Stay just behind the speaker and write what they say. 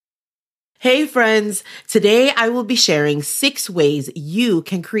Hey friends, today I will be sharing 6 ways you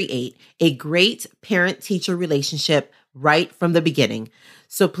can create a great parent-teacher relationship right from the beginning.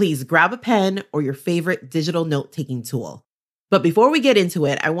 So please grab a pen or your favorite digital note-taking tool. But before we get into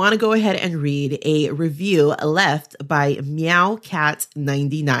it, I want to go ahead and read a review left by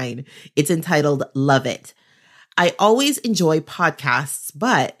MeowCat99. It's entitled Love It. I always enjoy podcasts,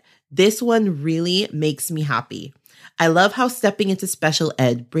 but this one really makes me happy. I love how stepping into special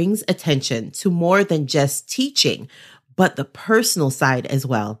ed brings attention to more than just teaching, but the personal side as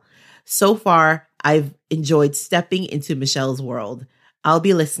well. So far, I've enjoyed stepping into Michelle's world. I'll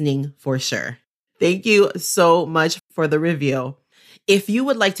be listening for sure. Thank you so much for the review. If you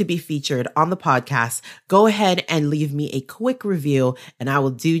would like to be featured on the podcast, go ahead and leave me a quick review and I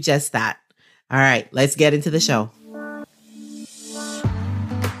will do just that. All right, let's get into the show.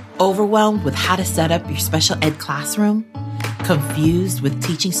 Overwhelmed with how to set up your special ed classroom? Confused with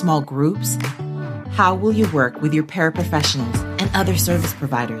teaching small groups? How will you work with your paraprofessionals and other service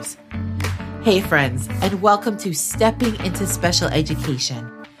providers? Hey friends, and welcome to Stepping into Special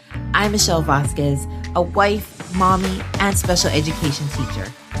Education. I'm Michelle Vasquez, a wife, mommy, and special education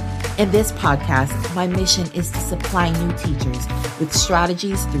teacher. In this podcast, my mission is to supply new teachers with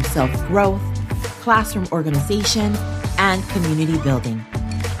strategies through self-growth, classroom organization, and community building.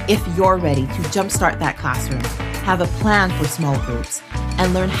 If you're ready to jumpstart that classroom, have a plan for small groups,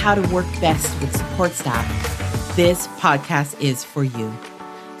 and learn how to work best with support staff, this podcast is for you.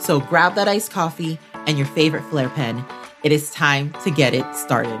 So grab that iced coffee and your favorite Flair pen. It is time to get it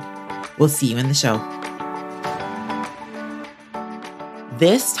started. We'll see you in the show.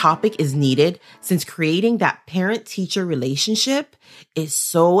 This topic is needed since creating that parent-teacher relationship is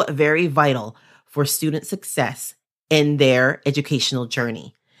so very vital for student success in their educational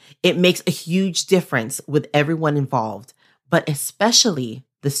journey. It makes a huge difference with everyone involved, but especially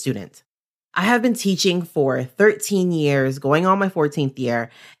the student. I have been teaching for 13 years, going on my 14th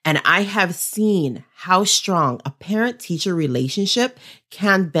year, and I have seen how strong a parent-teacher relationship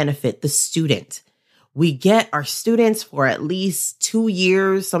can benefit the student. We get our students for at least 2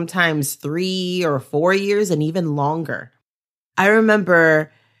 years, sometimes 3 or 4 years, and even longer. I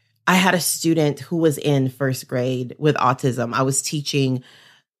remember I had a student who was in first grade with autism. I was teaching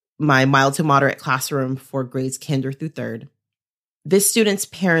my mild to moderate classroom for grades kinder through third. This student's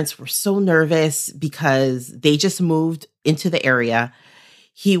parents were so nervous because they just moved into the area.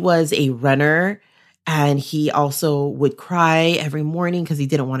 He was a runner and he also would cry every morning because he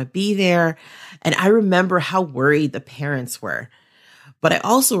didn't want to be there. And I remember how worried the parents were. But I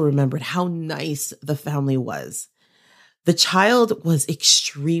also remembered how nice the family was. The child was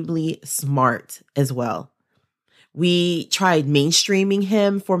extremely smart as well. We tried mainstreaming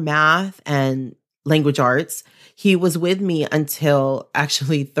him for math and language arts. He was with me until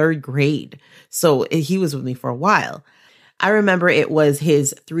actually 3rd grade. So he was with me for a while. I remember it was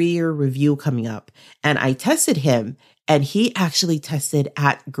his 3-year review coming up and I tested him and he actually tested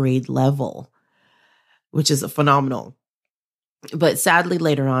at grade level, which is phenomenal. But sadly,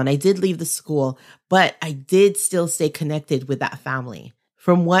 later on, I did leave the school, but I did still stay connected with that family.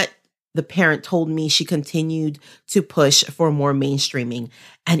 From what the parent told me, she continued to push for more mainstreaming.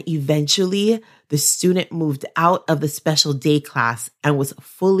 And eventually, the student moved out of the special day class and was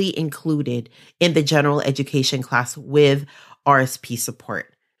fully included in the general education class with RSP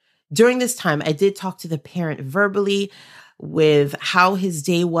support. During this time, I did talk to the parent verbally with how his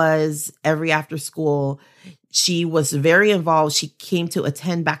day was every after school. She was very involved. She came to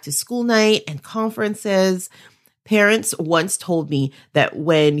attend back to school night and conferences. Parents once told me that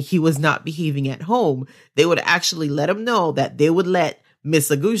when he was not behaving at home, they would actually let him know that they would let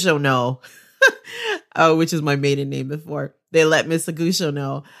Miss Agusho know, which is my maiden name before. They let Miss Agusho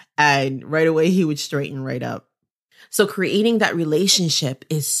know, and right away he would straighten right up. So creating that relationship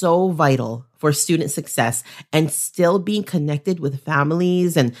is so vital for student success, and still being connected with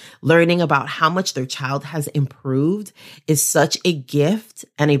families and learning about how much their child has improved is such a gift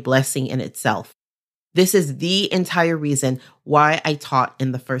and a blessing in itself. This is the entire reason why I taught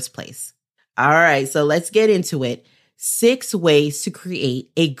in the first place. All right, so let's get into it. 6 ways to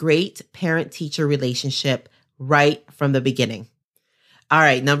create a great parent-teacher relationship right from the beginning. All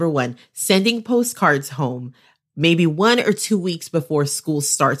right, number 1, sending postcards home, maybe 1 or 2 weeks before school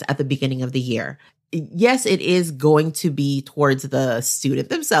starts at the beginning of the year. Yes, it is going to be towards the student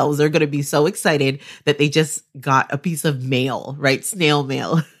themselves. They're going to be so excited that they just got a piece of mail, right? Snail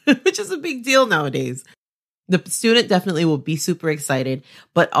mail, which is a big deal nowadays. The student definitely will be super excited,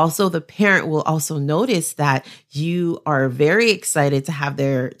 but also the parent will also notice that you are very excited to have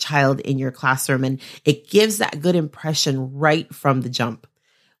their child in your classroom, and it gives that good impression right from the jump.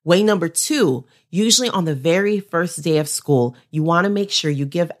 Way number 2, usually on the very first day of school, you want to make sure you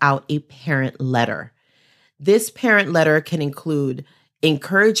give out a parent letter. This parent letter can include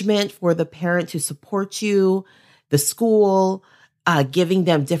encouragement for the parent to support you, the school, giving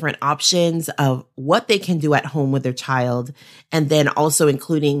them different options of what they can do at home with their child, and then also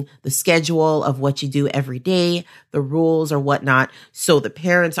including the schedule of what you do every day, the rules or whatnot, so the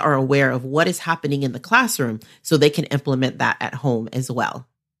parents are aware of what is happening in the classroom so they can implement that at home as well.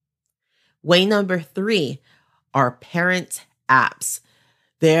 Way number 3 are parent apps.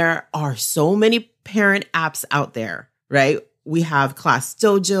 There are so many parent apps out there, right? We have Class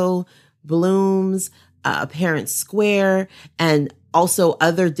Dojo, Blooms, Parent Square, and also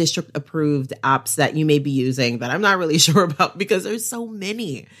other district approved apps that you may be using that I'm not really sure about because there's so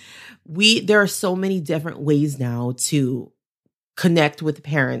many. There are so many different ways now to connect with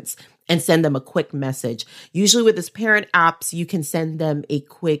parents and send them a quick message. Usually with this parent apps, you can send them a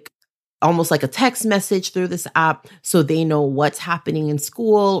quick, almost like a text message through this app so they know what's happening in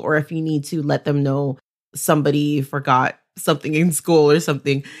school, or if you need to let them know somebody forgot something in school or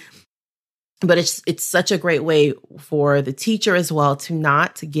something. But it's such a great way for the teacher as well to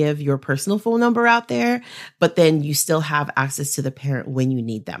not give your personal phone number out there, but then you still have access to the parent when you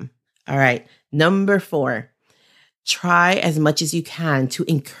need them. All right. Number 4, try as much as you can to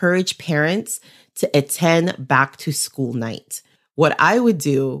encourage parents to attend back to school night. What I would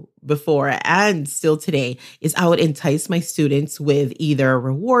do before and still today is I would entice my students with either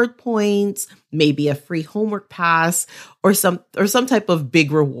reward points, maybe a free homework pass, or some type of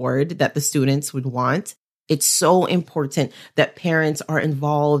big reward that the students would want. It's so important that parents are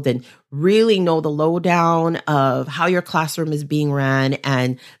involved and really know the lowdown of how your classroom is being ran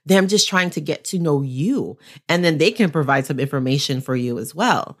and them just trying to get to know you. And then they can provide some information for you as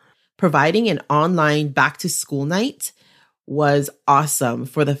well. Providing an online back to school night was awesome.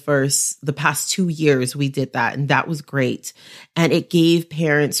 For the past 2 years, we did that, and that was great. And it gave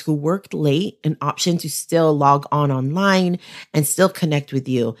parents who worked late an option to still log on online and still connect with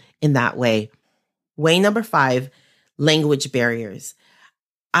you in that way. Way number 5, language barriers.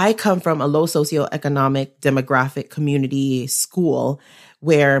 I come from a low socioeconomic demographic community school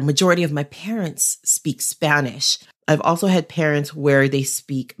where majority of my parents speak Spanish. I've also had parents where they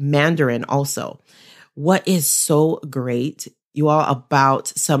speak Mandarin also. What is so great, you all, about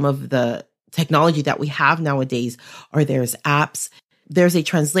some of the technology that we have nowadays are there's apps. There's a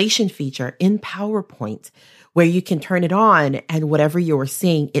translation feature in PowerPoint where you can turn it on and whatever you're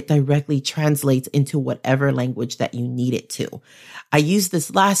saying, it directly translates into whatever language that you need it to. I used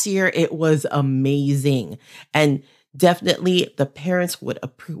this last year. It was amazing. And definitely the parents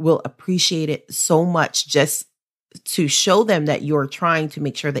will appreciate it so much just to show them that you're trying to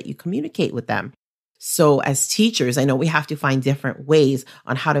make sure that you communicate with them. So as teachers, I know we have to find different ways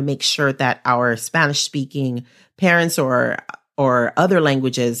on how to make sure that our Spanish speaking parents or other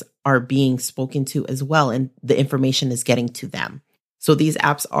languages are being spoken to as well, and the information is getting to them. So these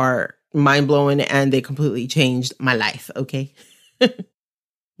apps are mind blowing and they completely changed my life. Okay.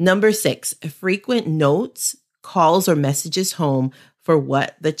 Number 6, frequent notes, calls, or messages home for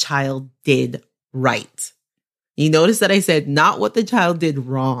what the child did right. You notice that I said not what the child did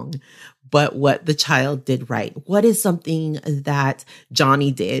wrong, but what the child did right. What is something that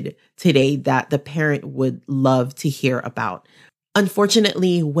Johnny did today that the parent would love to hear about?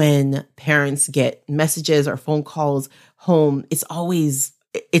 Unfortunately, when parents get messages or phone calls home, it's always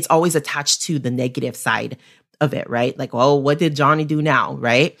attached to the negative side of it, right? Like, oh, what did Johnny do now,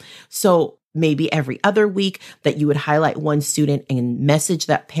 right? So maybe every other week that you would highlight one student and message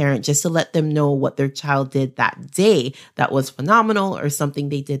that parent just to let them know what their child did that day that was phenomenal or something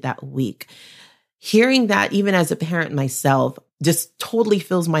they did that week. Hearing that, even as a parent myself, just totally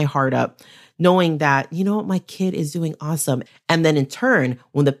fills my heart up, knowing that, you know what, my kid is doing awesome. And then in turn,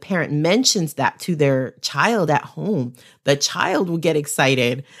 when the parent mentions that to their child at home, the child will get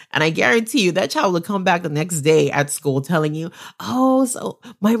excited. And I guarantee you that child will come back the next day at school telling you, oh, so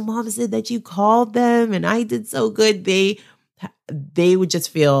my mom said that you called them and I did so good. They would just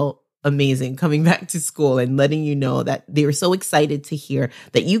feel amazing coming back to school and letting you know that they were so excited to hear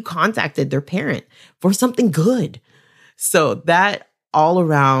that you contacted their parent for something good. So that all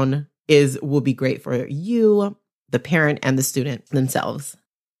around will be great for you, the parent, and the student themselves.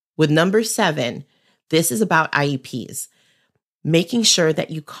 With number 7, this is about IEPs. Making sure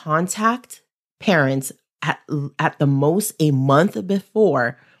that you contact parents at the most a month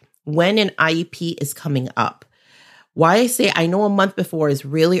before when an IEP is coming up. Why I say I know a month before is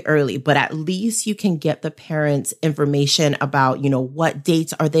really early, but at least you can get the parents information about, what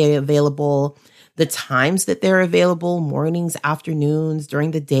dates are they available, the times that they're available, mornings, afternoons, during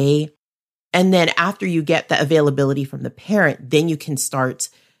the day. And then after you get the availability from the parent, then you can start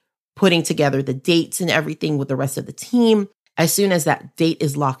putting together the dates and everything with the rest of the team. As soon as that date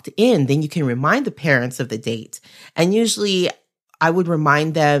is locked in, then you can remind the parents of the date. And usually I would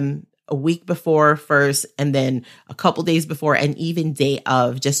remind them a week before first, and then a couple days before, and even day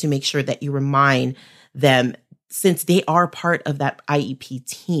of, just to make sure that you remind them, since they are part of that IEP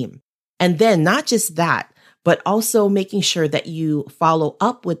team. And then not just that, but also making sure that you follow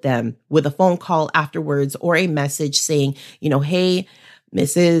up with them with a phone call afterwards or a message saying, hey,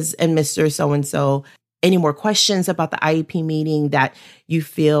 Mrs. and Mr. So-and-so, any more questions about the IEP meeting that you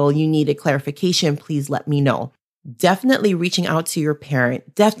feel you needed clarification, please let me know. Definitely reaching out to your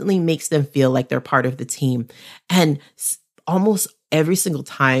parent definitely makes them feel like they're part of the team. And almost every single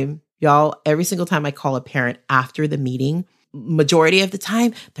time, every single time I call a parent after the meeting, majority of the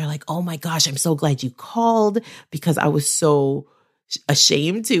time, they're like, oh my gosh, I'm so glad you called because I was so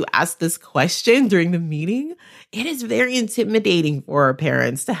ashamed to ask this question during the meeting. It is very intimidating for our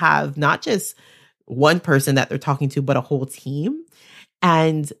parents to have not just one person that they're talking to, but a whole team.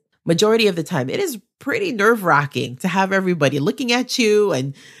 And majority of the time, it is pretty nerve-wracking to have everybody looking at you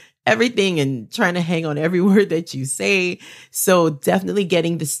and everything and trying to hang on every word that you say. So definitely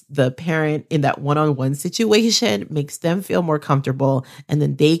getting the parent in that one-on-one situation makes them feel more comfortable, and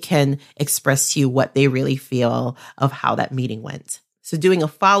then they can express to you what they really feel of how that meeting went. So doing a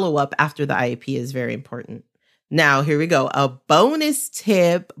follow-up after the IEP is very important. Now, here we go. A bonus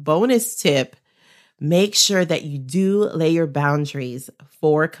tip. Make sure that you do lay your boundaries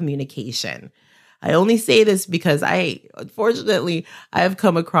for communication. I only say this because unfortunately, I have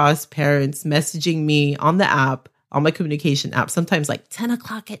come across parents messaging me on the app, on my communication app, sometimes like 10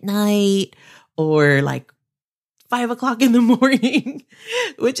 o'clock at night or like 5 o'clock in the morning,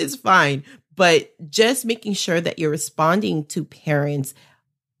 which is fine. But just making sure that you're responding to parents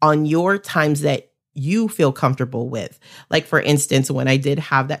on your times that you feel comfortable with. Like, for instance, when I did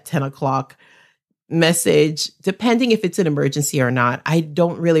have that 10 o'clock message, depending if it's an emergency or not, I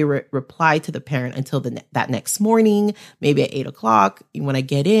don't really reply to the parent until that next morning, maybe at 8 o'clock when I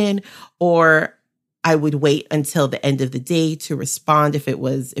get in, or I would wait until the end of the day to respond if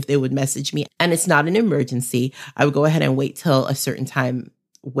they would message me and it's not an emergency. I would go ahead and wait till a certain time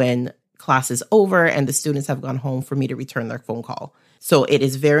when class is over and the students have gone home for me to return their phone call. So it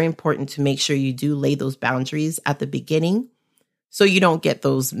is very important to make sure you do lay those boundaries at the beginning, so you don't get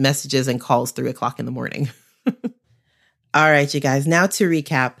those messages and calls 3 o'clock in the morning. All right, you guys. Now to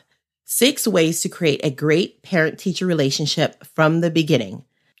recap, 6 ways to create a great parent-teacher relationship from the beginning.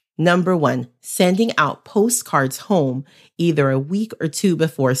 Number 1, sending out postcards home either a week or 2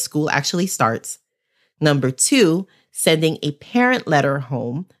 before school actually starts. Number 2, sending a parent letter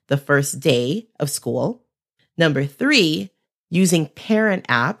home the first day of school. Number 3, using parent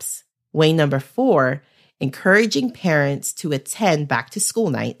apps. Way number 4, encouraging parents to attend back to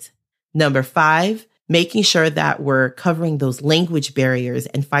school night. Number 5, making sure that we're covering those language barriers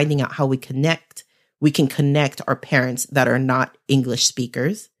and finding out how we can connect our parents that are not English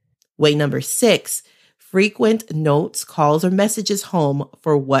speakers. Way number 6, frequent notes, calls, or messages home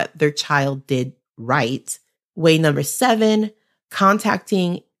for what their child did right. Way number 7,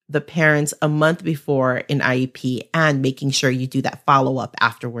 contacting the parents a month before an IEP and making sure you do that follow-up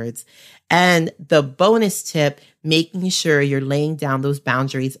afterwards. And the bonus tip, making sure you're laying down those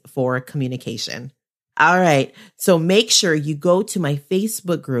boundaries for communication. All right. So make sure you go to my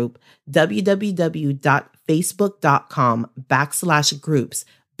Facebook group,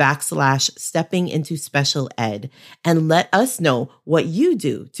 www.facebook.com/groups/stepping into special ed, and let us know what you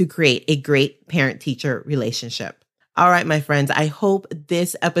do to create a great parent-teacher relationship. All right, my friends, I hope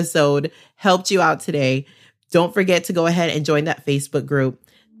this episode helped you out today. Don't forget to go ahead and join that Facebook group.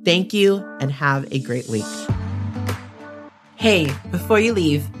 Thank you and have a great week. Hey, before you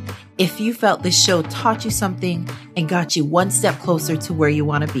leave, if you felt this show taught you something and got you one step closer to where you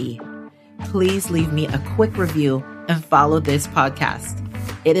want to be, please leave me a quick review and follow this podcast.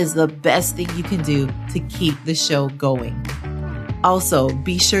 It is the best thing you can do to keep the show going. Also,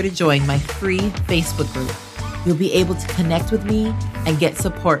 be sure to join my free Facebook group. You'll be able to connect with me and get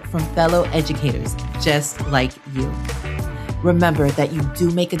support from fellow educators just like you. Remember that you do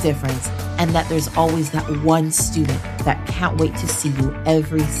make a difference and that there's always that one student that can't wait to see you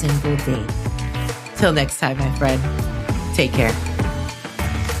every single day. Till next time, my friend, take care.